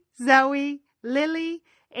 Emily, Zoe, Lily,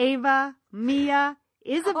 Ava, Mia,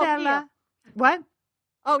 Isabella. Mia. What?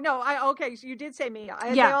 Oh, no. Okay. So you did say Mia.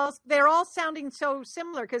 Yeah. They're all sounding so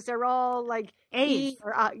similar because they're all like A's. E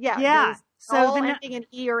or Yeah. So all ending in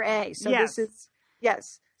E or A. So yes. This is,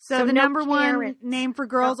 yes. So the no number Karen. 1 name for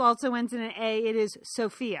girls also ends in an A. It is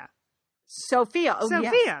Sophia. Sophia. Oh,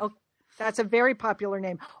 Sophia. Yes. Oh, that's a very popular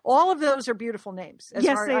name. All of those are beautiful names.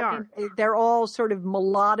 Yes, they are. They're all sort of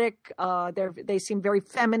melodic. They seem very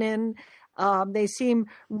feminine. They seem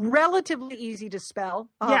relatively easy to spell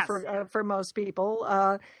yes. for most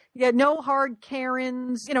people. No hard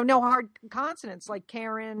Karens, no hard consonants like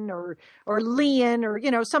Karen or Lian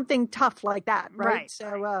or, something tough like that. Right.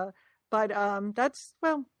 So, that's,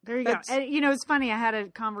 well, there you go. And, it's funny. I had a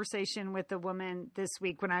conversation with a woman this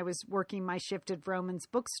week when I was working my shift at Vroman's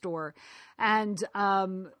bookstore, and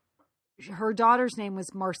her daughter's name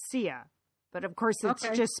was Marcia, but of course it's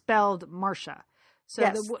just spelled Marcia. So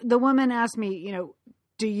yes. the woman asked me,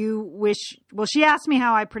 do you wish, well, she asked me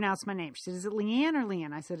how I pronounce my name. She said, is it Lian or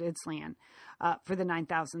Lian? I said, it's Lian, for the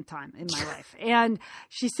 9,000th time in my life. And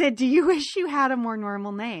she said, do you wish you had a more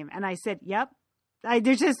normal name? And I said, yep.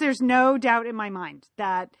 There's no doubt in my mind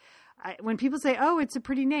that when people say, oh, it's a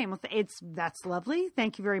pretty name, that's lovely.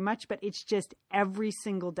 Thank you very much. But it's just every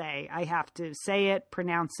single day I have to say it,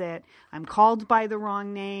 pronounce it. I'm called by the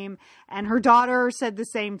wrong name. And her daughter said the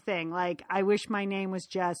same thing. Like, I wish my name was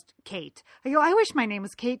just Kate. I go, I wish my name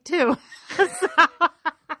was Kate too.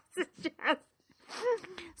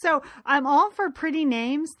 So I'm all for pretty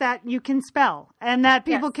names that you can spell and that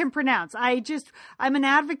people can pronounce. I'm an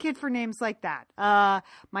advocate for names like that.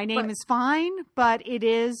 My name is fine, but it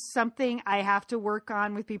is something I have to work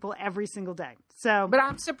on with people every single day. So, but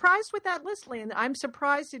I'm surprised with that list, Lian. I'm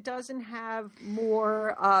surprised it doesn't have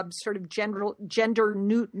more sort of gender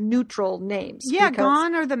neutral names. Yeah,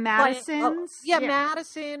 gone are the Madisons.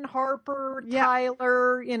 Madison, Harper,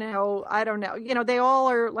 Tyler. I don't know. They all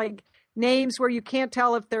are like. names where you can't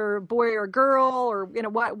tell if they're a boy or a girl or,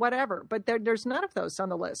 whatever. But there's none of those on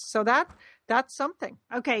the list. So that's something.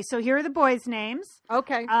 Okay, so here are the boys' names.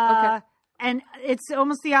 Okay. And it's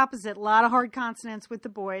almost the opposite. A lot of hard consonants with the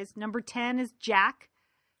boys. Number 10 is Jack.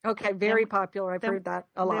 Okay, very popular. I've heard that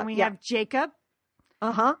a lot. Then we have Jacob.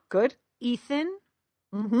 Good. Ethan.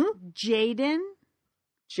 Mm-hmm. Jaden.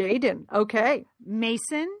 Okay.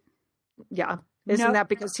 Mason. Yeah. Isn't that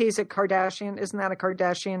because he's a Kardashian? Isn't that a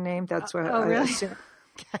Kardashian name? That's what I really? assume.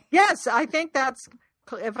 Okay. Yes, I think that's,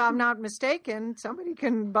 if I'm not mistaken, somebody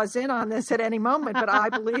can buzz in on this at any moment, but I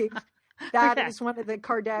believe that is one of the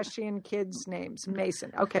Kardashian kids' names,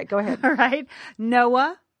 Mason. Okay, go ahead. All right.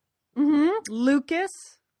 Noah. Mm-hmm. Lucas,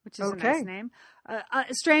 which is a nice name.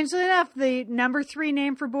 Strangely enough, the number 3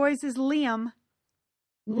 name for boys is Liam.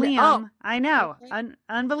 Liam. I know.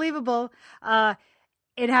 Unbelievable.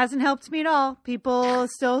 It hasn't helped me at all. People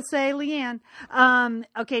still say Lian.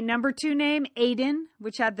 Okay, number 2 name, Aiden,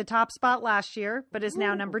 which had the top spot last year, but is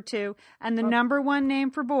now number 2. And the number 1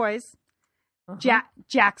 name for boys,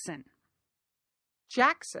 Jackson.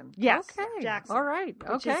 Jackson. Yes. Okay. Jackson. All right.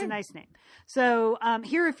 Okay. Which is a nice name. So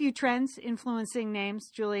here are a few trends influencing names,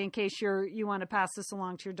 Julie, in case you want to pass this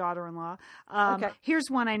along to your daughter-in-law. Here's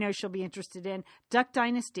one I know she'll be interested in. Duck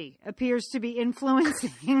Dynasty appears to be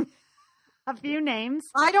influencing a few names.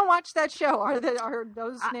 I don't watch that show. Are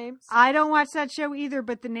those names? I don't watch that show either,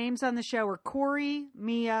 but the names on the show are Corey,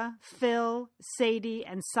 Mia, Phil, Sadie,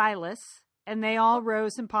 and Silas, and they all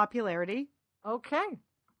rose in popularity. Okay.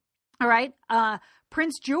 All right.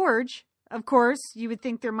 Prince George, of course, you would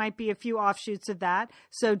think there might be a few offshoots of that.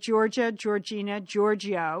 So Georgia, Georgina,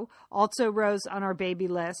 Giorgio also rose on our baby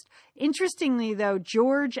list. Interestingly, though,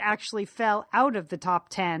 George actually fell out of the top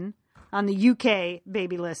 10 on the UK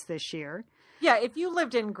baby list this year. Yeah, if you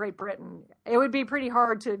lived in Great Britain, it would be pretty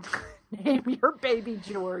hard to name your baby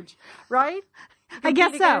George, right? I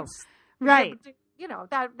guess so. Right. That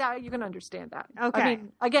you can understand that. Okay. I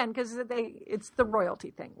mean, again, because it's the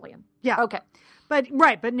royalty thing, Lian. Yeah. Okay. But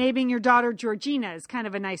naming your daughter Georgina is kind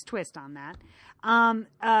of a nice twist on that.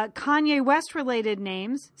 Kanye West related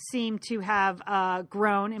names seem to have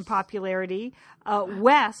grown in popularity.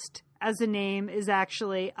 West as a name is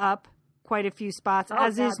actually up quite a few spots,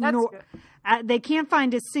 they can't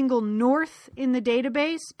find a single North in the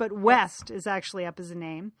database, but West is actually up as a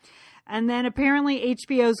name. And then apparently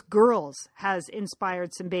HBO's Girls has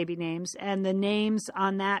inspired some baby names. And the names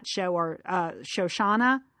on that show are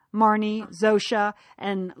Shoshana, Marnie, Zosha,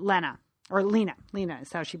 and Lena. Or Lena. Lena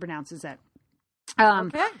is how she pronounces it.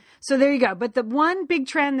 Okay. So there you go. But the one big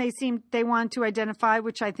trend they want to identify,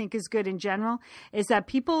 which I think is good in general, is that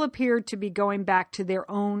people appear to be going back to their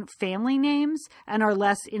own family names and are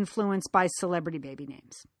less influenced by celebrity baby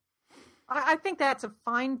names. I think that's a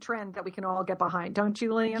fine trend that we can all get behind, don't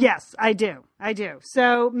you, Liam? Yes, I do.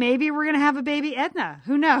 So maybe we're going to have a baby Edna.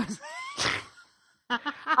 Who knows?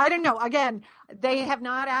 I don't know. Again, they have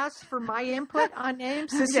not asked for my input on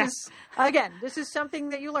names. This is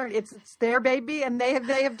something that you learn. It's their baby, and they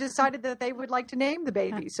have decided that they would like to name the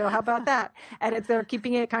baby. So how about that? And they're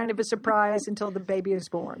keeping it kind of a surprise until the baby is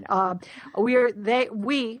born. We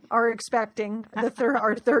are expecting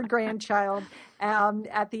our third grandchild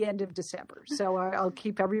at the end of December. So I'll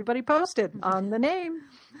keep everybody posted on the name.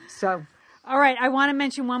 So. All right. I want to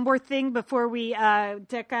mention one more thing before we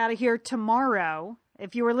deck out of here tomorrow.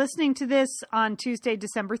 If you were listening to this on Tuesday,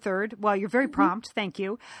 December 3rd, well, you're very prompt. Thank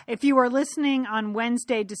you. If you are listening on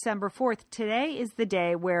Wednesday, December 4th, today is the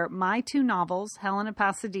day where my 2 novels, Helen of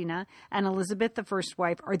Pasadena and Elizabeth the First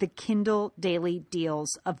Wife, are the Kindle daily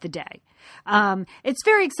deals of the day. It's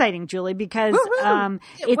very exciting, Julie, because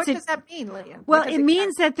what does that mean, Lian? Well, it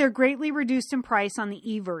means that they're greatly reduced in price on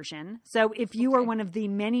the e-version. So if you are one of the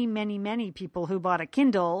many, many, many people who bought a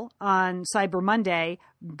Kindle on Cyber Monday,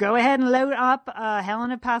 go ahead and load up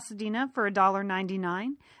Helen of Pasadena for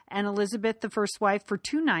 $1.99 and Elizabeth the First Wife for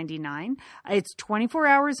 $2.99. It's 24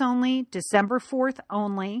 hours only, December 4th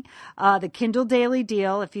only. The Kindle Daily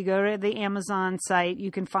Deal, if you go to the Amazon site,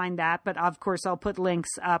 you can find that. But of course, I'll put links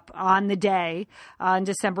up on the day. On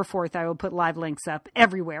December 4th, I will put live links up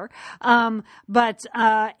everywhere. But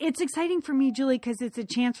it's exciting for me, Julie, because it's a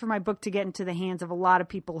chance for my book to get into the hands of a lot of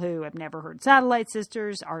people who have never heard Satellite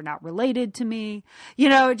Sisters, are not related to me.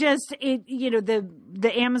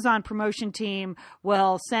 The Amazon promotion team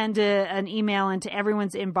will send an email into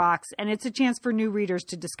everyone's inbox, and it's a chance for new readers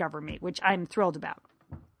to discover me, which I'm thrilled about.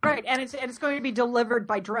 Right, and it's going to be delivered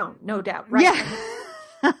by drone, no doubt. Right?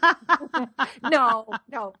 Yeah. No.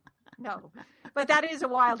 But that is a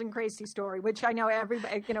wild and crazy story, which I know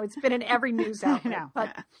everybody. It's been in every news outlet. I know.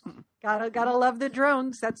 But Gotta love the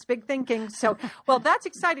drones. That's big thinking. So, well, that's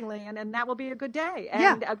exciting, Lian, and that will be a good day.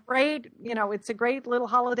 And a great, it's a great little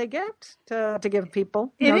holiday gift to give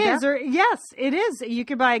people. It is, yes, it is. You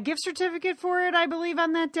can buy a gift certificate for it, I believe,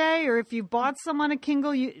 on that day. Or if you bought someone a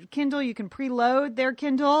Kindle, you can preload their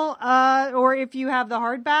Kindle. Or if you have the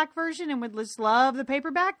hardback version and would just love the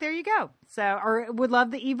paperback, there you go. So, or would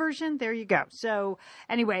love the e-version, there you go. So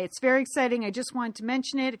anyway, it's very exciting. I just wanted to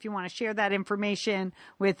mention it. If you want to share that information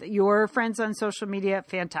with your friends on social media,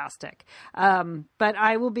 fantastic. But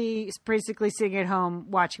I will be basically sitting at home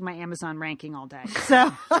watching my Amazon ranking all day.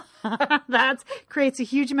 So that creates a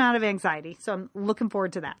huge amount of anxiety. So I'm looking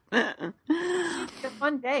forward to that. It's a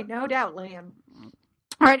fun day, no doubt, Lian.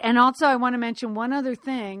 All right. And also I want to mention one other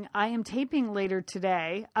thing. I am taping later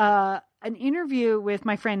today, an interview with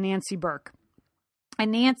my friend Nancy Burke.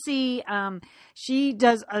 And Nancy, she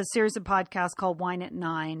does a series of podcasts called Wine at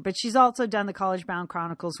 9, but she's also done the College Bound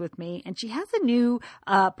Chronicles with me. And she has a new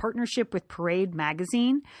partnership with Parade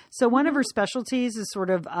Magazine. So one of her specialties is sort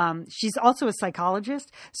of, she's also a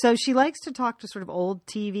psychologist. So she likes to talk to sort of old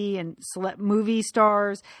TV and movie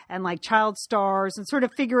stars and like child stars and sort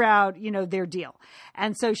of figure out, their deal.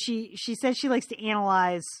 And so she says she likes to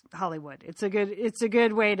analyze Hollywood. It's a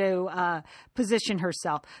good way to position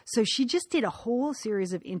herself. So she just did a whole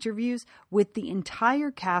series of interviews with the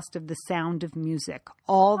entire cast of The Sound of Music,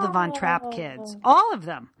 all the Von Trapp kids, all of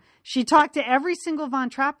them. She talked to every single Von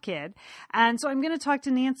Trapp kid. And so I'm going to talk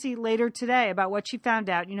to Nancy later today about what she found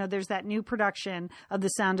out. There's that new production of The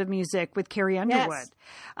Sound of Music with Carrie Underwood.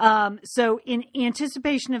 Yes. So in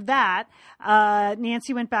anticipation of that,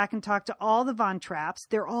 Nancy went back and talked to all the Von Trapps.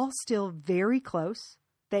 They're all still very close.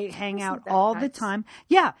 They hang out all the time.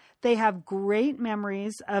 Yeah, they have great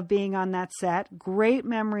memories of being on that set, great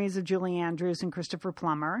memories of Julie Andrews and Christopher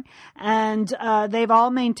Plummer. And they've all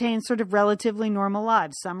maintained sort of relatively normal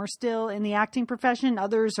lives. Some are still in the acting profession.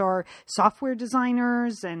 Others are software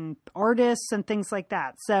designers and artists and things like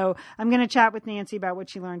that. So I'm going to chat with Nancy about what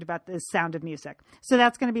she learned about The Sound of Music. So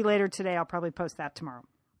that's going to be later today. I'll probably post that tomorrow.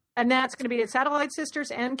 And that's going to be at Satellite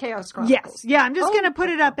Sisters and Chaos Chronicles. Yes. Yeah, I'm just going to put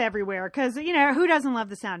it up everywhere because, who doesn't love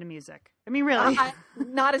The Sound of Music? I mean, really.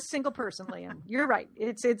 Not a single person, Lian. You're right.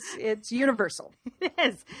 It's universal. It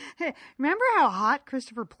is. Hey, remember how hot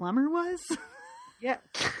Christopher Plummer was? Yeah.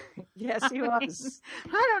 Yes, he was.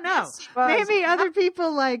 I don't know. Yes, maybe other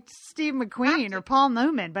people liked Steve McQueen or Paul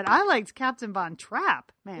Newman, but I liked Captain Von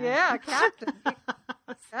Trapp, man. Yeah, Captain.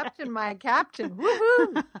 Captain, my captain.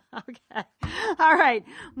 Woohoo! Okay. All right.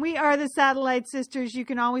 We are the Satellite Sisters. You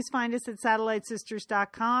can always find us at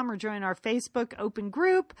satellitesisters.com or join our Facebook open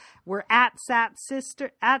group. We're at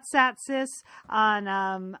SatSister, at SatSis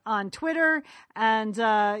on Twitter. And,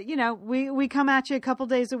 we come at you a couple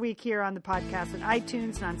days a week here on the podcast at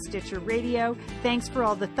iTunes and on Stitcher Radio. Thanks for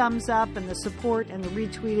all the thumbs up and the support and the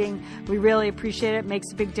retweeting. We really appreciate it. It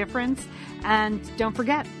makes a big difference. And don't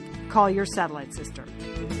forget, call your satellite sister.